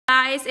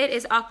guys,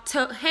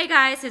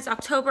 it's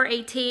October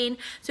 18,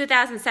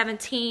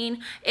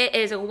 2017. It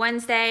is a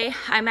Wednesday.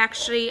 I'm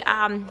actually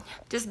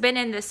just been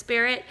in the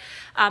spirit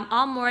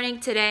all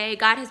morning today.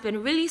 God has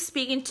been really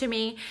speaking to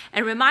me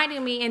and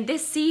reminding me in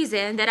this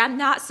season that I'm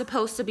not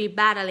supposed to be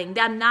battling,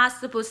 that I'm not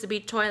supposed to be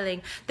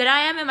toiling, that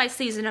I am in my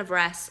season of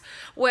rest,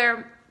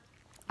 where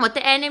what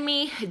the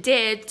enemy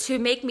did to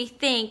make me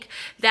think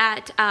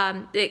that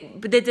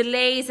the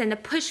delays and the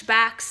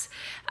pushbacks,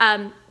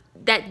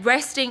 that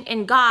resting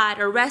in God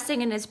or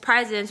resting in His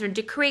presence or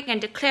decreeing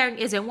and declaring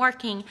isn't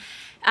working,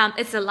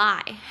 it's a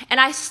lie. And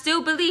I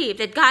still believe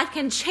that God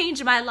can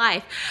change my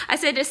life. I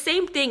said the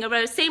same thing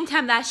around the same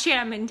time last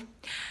year.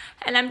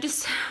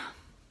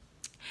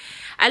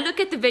 I look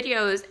at the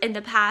videos in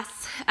the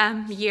past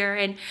year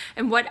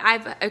and what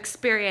I've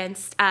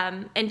experienced,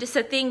 and just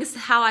the things,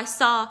 how I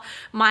saw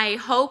my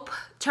hope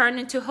turn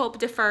into hope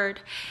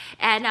deferred.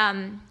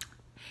 And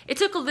it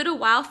took a little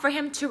while for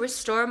Him to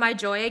restore my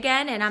joy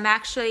again. And I'm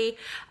actually,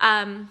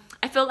 I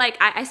feel like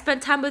I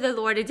spent time with the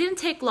Lord. It didn't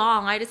take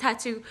long. I just had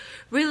to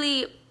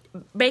really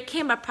make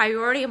Him a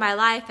priority in my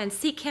life and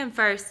seek Him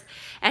first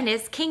and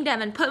His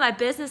kingdom, and put my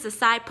business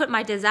aside, put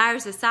my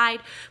desires aside,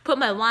 put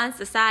my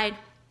wants aside,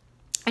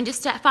 and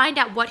just to find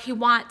out what He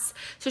wants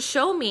to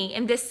show me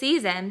in this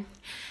season.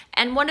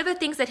 And one of the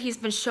things that He's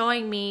been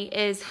showing me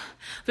is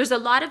there's a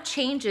lot of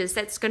changes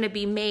that's going to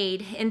be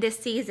made in this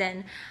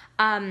season,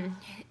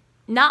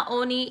 not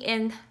only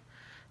in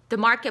the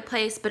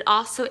marketplace, but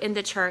also in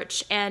the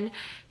church. And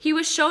He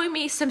was showing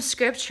me some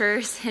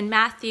scriptures in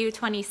Matthew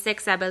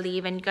 26, I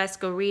believe, and you guys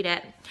go read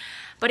it.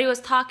 But He was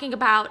talking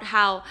about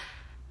how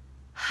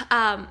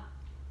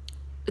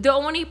the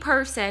only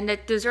person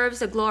that deserves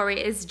the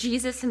glory is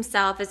Jesus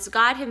Himself. It's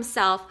God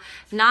Himself,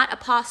 not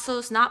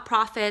apostles, not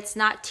prophets,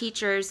 not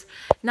teachers,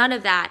 none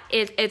of that.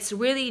 It's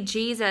really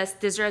Jesus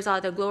deserves all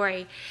the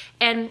glory.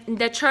 And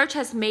the church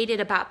has made it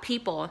about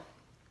people.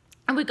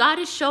 And what God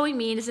is showing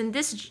me is in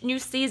this new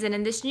season,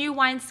 in this new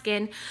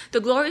wineskin,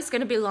 the glory is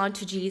going to belong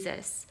to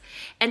Jesus.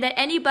 And that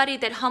anybody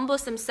that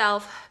humbles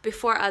themselves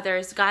before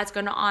others, God's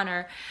going to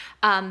honor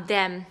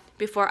them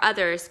before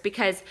others,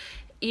 because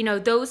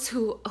those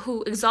who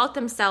exalt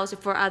themselves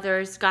before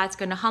others, God's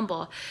going to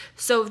humble.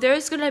 So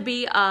there's going to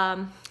be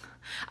a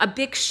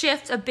big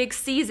shift, a big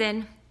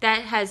season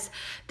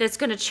that's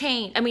going to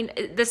change. I mean,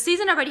 the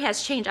season already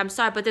has changed, I'm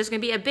sorry, but there's going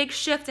to be a big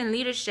shift in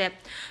leadership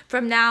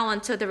from now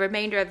until the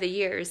remainder of the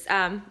years.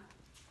 I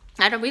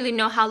don't really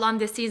know how long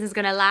this season is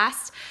going to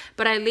last,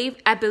 but I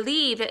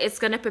believe that it's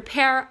going to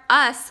prepare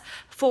us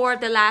for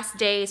the last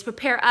days,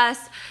 prepare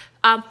us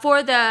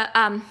for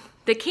the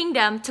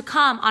kingdom to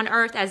come on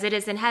earth as it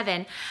is in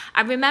heaven.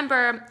 I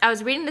remember I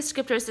was reading the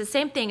scriptures, the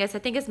same thing as, I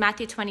think it's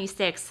Matthew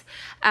 26.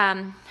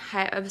 I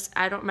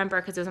don't remember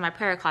because it was in my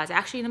prayer closet.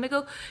 Actually, let me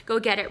go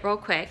get it real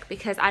quick,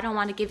 because I don't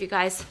want to give you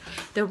guys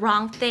the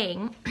wrong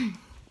thing.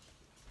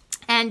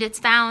 And it's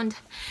found,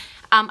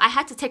 I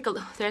had to take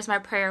there's my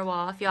prayer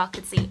wall, if y'all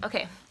could see.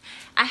 Okay,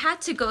 I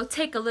had to go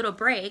take a little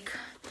break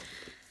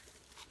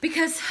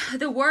because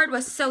the word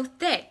was so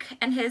thick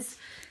and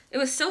it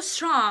was so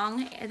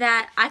strong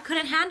that I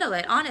couldn't handle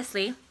it,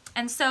 honestly.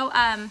 And so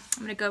I'm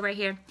going to go right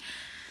here.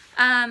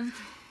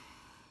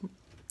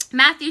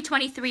 Matthew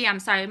 23,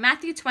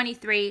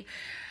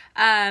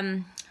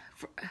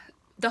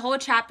 the whole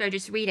chapter,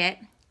 just read it.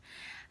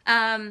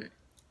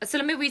 So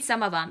let me read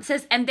some of them. It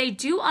says, and they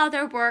do all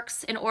their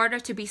works in order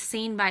to be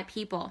seen by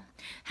people.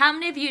 How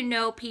many of you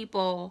know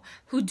people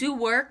who do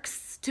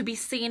works to be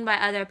seen by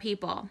other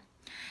people?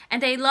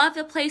 And they love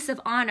the place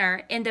of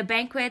honor in the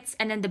banquets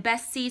and in the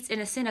best seats in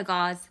the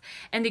synagogues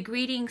and the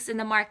greetings in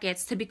the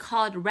markets, to be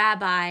called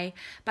rabbi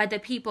by the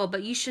people.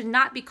 But you should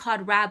not be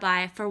called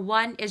rabbi, for the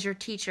one is your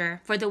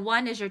teacher,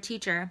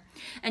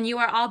 and you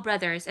are all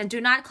brothers. And do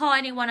not call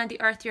anyone on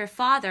the earth your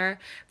father,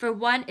 for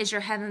one is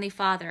your heavenly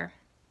Father.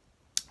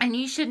 And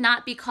you should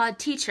not be called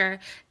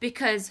teacher,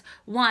 because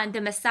one,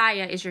 the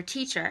Messiah, is your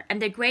teacher.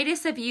 And the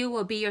greatest of you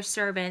will be your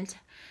servant,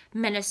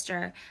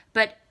 minister.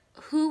 But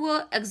who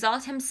will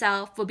exalt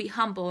himself will be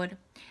humbled,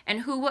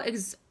 and who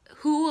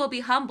will be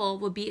humble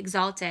will be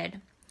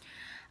exalted.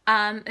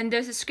 And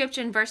there's a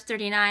scripture in verse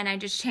 39. I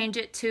just changed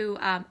it to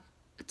a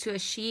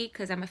she,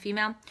 because I'm a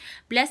female.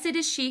 Blessed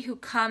is she who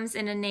comes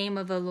in the name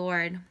of the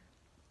Lord.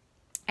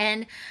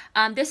 And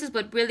this is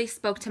what really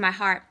spoke to my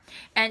heart.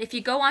 And if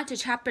you go on to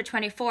chapter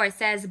 24, it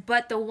says,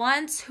 but the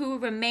ones who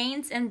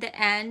remains to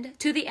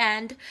the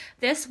end,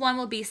 this one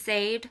will be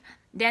saved.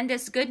 Then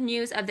this good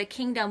news of the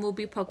kingdom will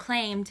be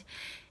proclaimed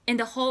in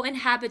the whole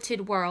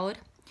inhabited world,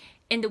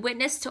 in the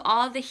witness to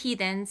all the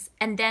heathens,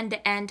 and then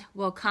the end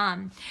will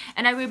come.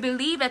 And I really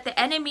believe that the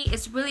enemy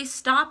is really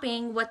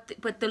stopping what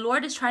the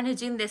Lord is trying to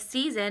do in this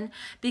season,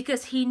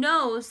 because He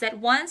knows that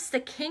once the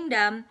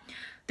kingdom,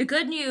 the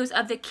good news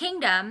of the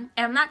kingdom,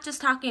 and I'm not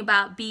just talking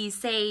about be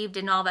saved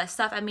and all that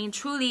stuff, I mean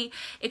truly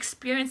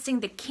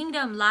experiencing the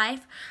kingdom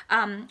life,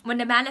 when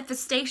the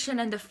manifestation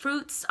and the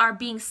fruits are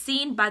being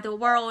seen by the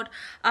world,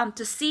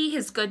 to see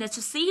His goodness,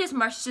 to see His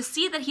mercy, to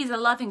see that He's a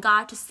loving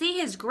God, to see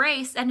His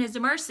grace and His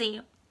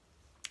mercy.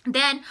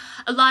 then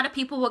a lot of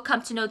people will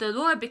come to know the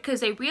Lord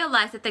because they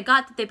realize that the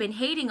God that they've been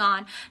hating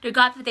on, the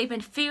God that they've been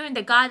fearing,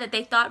 the God that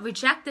they thought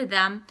rejected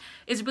them,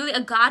 is really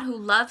a God who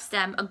loves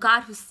them, a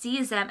God who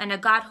sees them, and a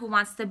God who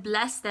wants to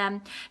bless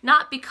them,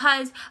 not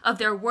because of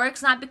their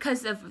works, not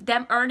because of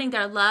them earning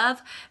their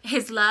love,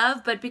 his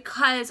love, but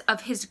because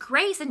of his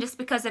grace and just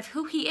because of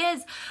who he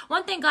is.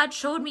 One thing God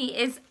showed me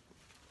is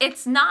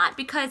it's not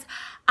because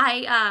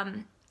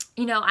I'm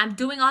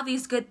doing all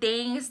these good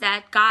things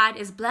that God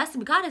is blessing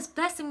me. God is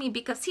blessing me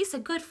because he's a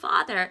good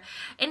father.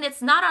 And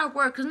it's not our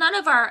work.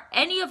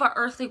 Any of our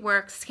earthly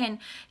works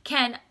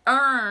can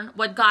earn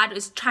what God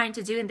is trying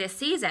to do in this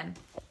season.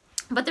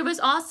 But there was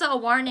also a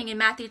warning in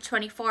Matthew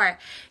 24.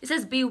 It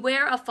says,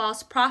 beware of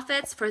false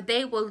prophets, for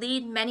they will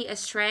lead many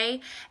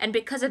astray. And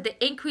because of the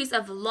increase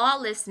of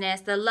lawlessness,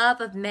 the love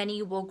of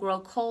many will grow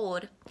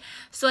cold.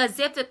 So as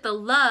if that the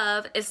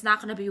love is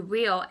not going to be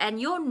real.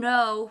 And you'll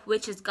know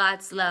which is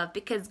God's love,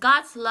 because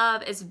God's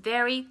love is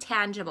very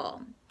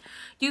tangible.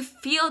 You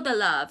feel the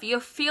love. You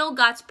feel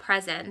God's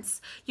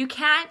presence. You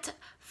can't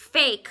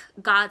fake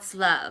God's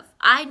love.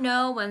 I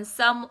know when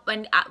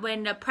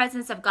the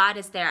presence of God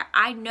is there.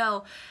 I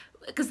know,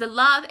 because the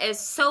love is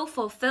so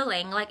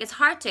fulfilling. Like, it's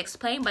hard to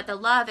explain, but the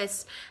love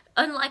is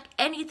unlike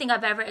anything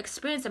I've ever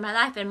experienced in my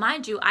life. And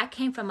mind you, I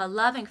came from a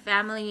loving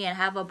family and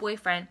have a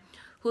boyfriend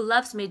who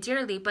loves me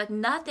dearly, but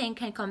nothing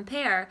can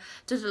compare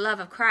to the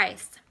love of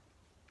Christ.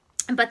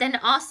 But then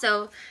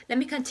also, let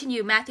me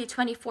continue. Matthew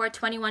 24,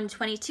 21,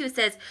 22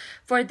 says,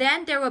 for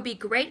then there will be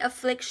great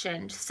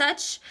affliction,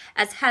 such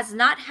as has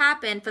not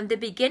happened from the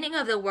beginning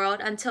of the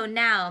world until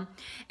now,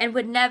 and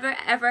would never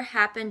ever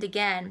happen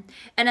again.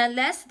 And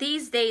unless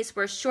these days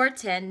were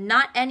shortened,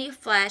 not any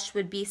flesh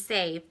would be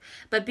saved.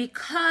 But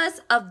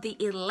because of the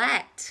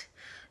elect,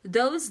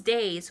 those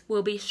days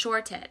will be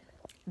shortened.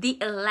 The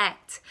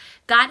elect.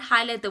 God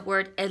highlighted the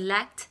word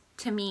elect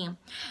to me.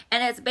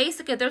 And it's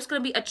basically, there's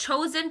going to be a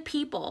chosen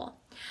people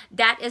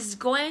that is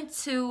going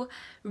to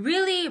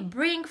really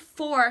bring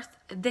forth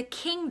the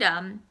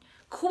kingdom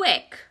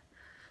quick,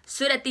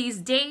 so that these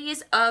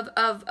days of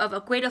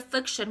a great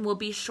affliction will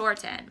be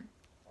shortened.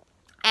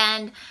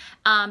 And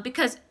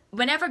because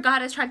whenever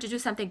God is trying to do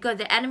something good,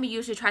 the enemy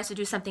usually tries to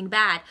do something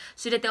bad,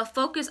 so that they'll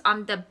focus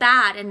on the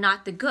bad and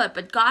not the good.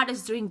 But God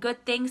is doing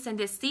good things in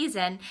this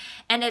season,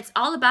 and it's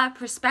all about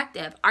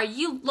perspective. Are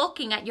you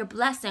looking at your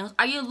blessings?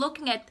 Are you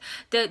looking at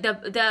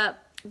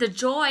the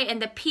joy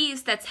and the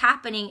peace that's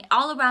happening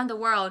all around the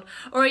world?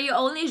 Or are you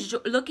only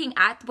looking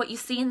at what you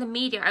see in the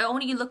media? Are you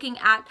only looking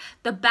at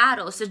the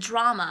battles, the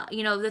drama,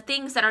 the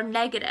things that are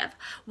negative?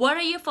 What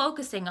are you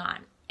focusing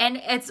on?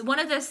 And it's one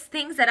of those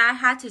things that I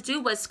had to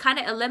do was kind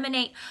of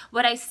eliminate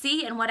what I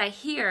see and what I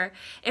hear.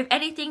 If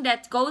anything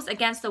that goes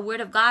against the word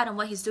of God and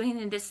what he's doing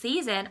in this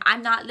season,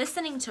 I'm not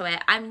listening to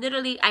it. I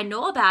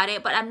know about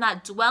it, but I'm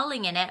not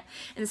dwelling in it.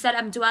 Instead,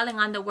 I'm dwelling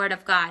on the word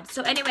of God.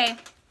 So anyway,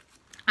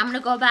 I'm going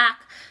to go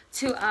back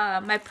to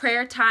my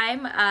prayer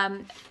time.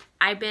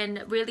 I've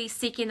been really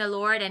seeking the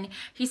Lord, and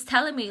he's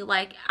telling me,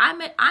 like,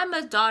 I'm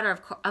a daughter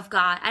of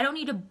God. I don't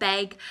need to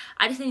beg.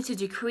 I just need to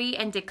decree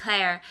and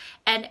declare.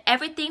 And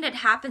everything that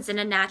happens in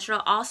the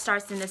natural all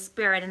starts in the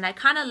spirit. And I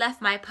kind of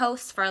left my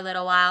post for a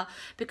little while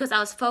because I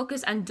was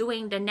focused on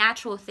doing the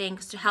natural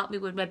things to help me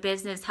with my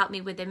business, help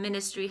me with the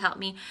ministry, help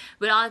me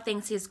with all the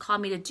things he's called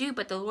me to do.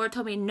 But the Lord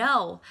told me,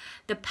 no,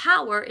 the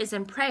power is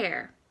in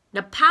prayer.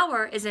 The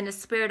power is in the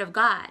Spirit of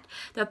God.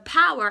 The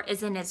power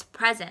is in his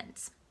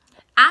presence.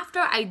 After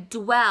I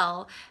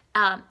dwell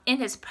in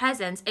his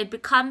presence, it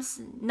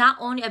becomes not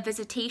only a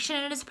visitation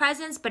in his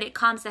presence, but it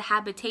comes a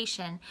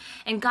habitation.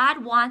 And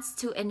God wants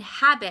to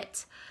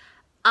inhabit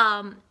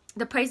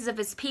the praises of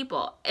his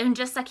people. And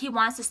just like he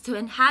wants us to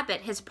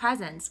inhabit his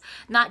presence,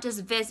 not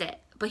just visit,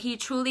 but he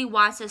truly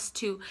wants us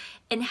to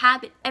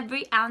inhabit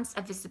every ounce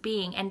of his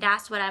being. And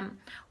that's what I'm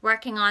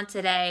working on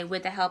today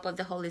with the help of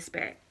the Holy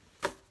Spirit.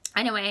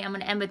 Anyway, I'm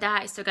going to end with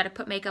that. I still got to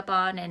put makeup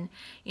on and,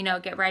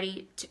 get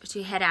ready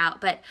to head out.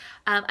 But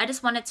I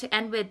just wanted to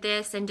end with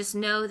this and just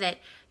know that,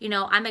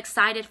 I'm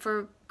excited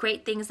for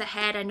great things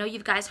ahead. I know you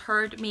guys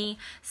heard me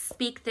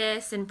speak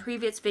this in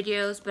previous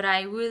videos, but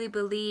I really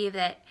believe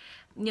that,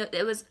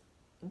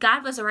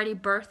 God was already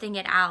birthing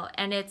it out,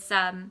 and it's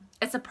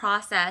a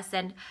process.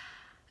 And,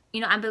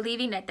 I'm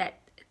believing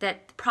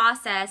that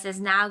process is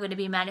now going to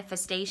be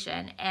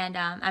manifestation. And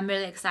I'm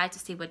really excited to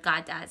see what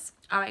God does.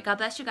 All right. God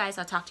bless you guys.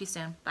 I'll talk to you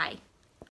soon. Bye.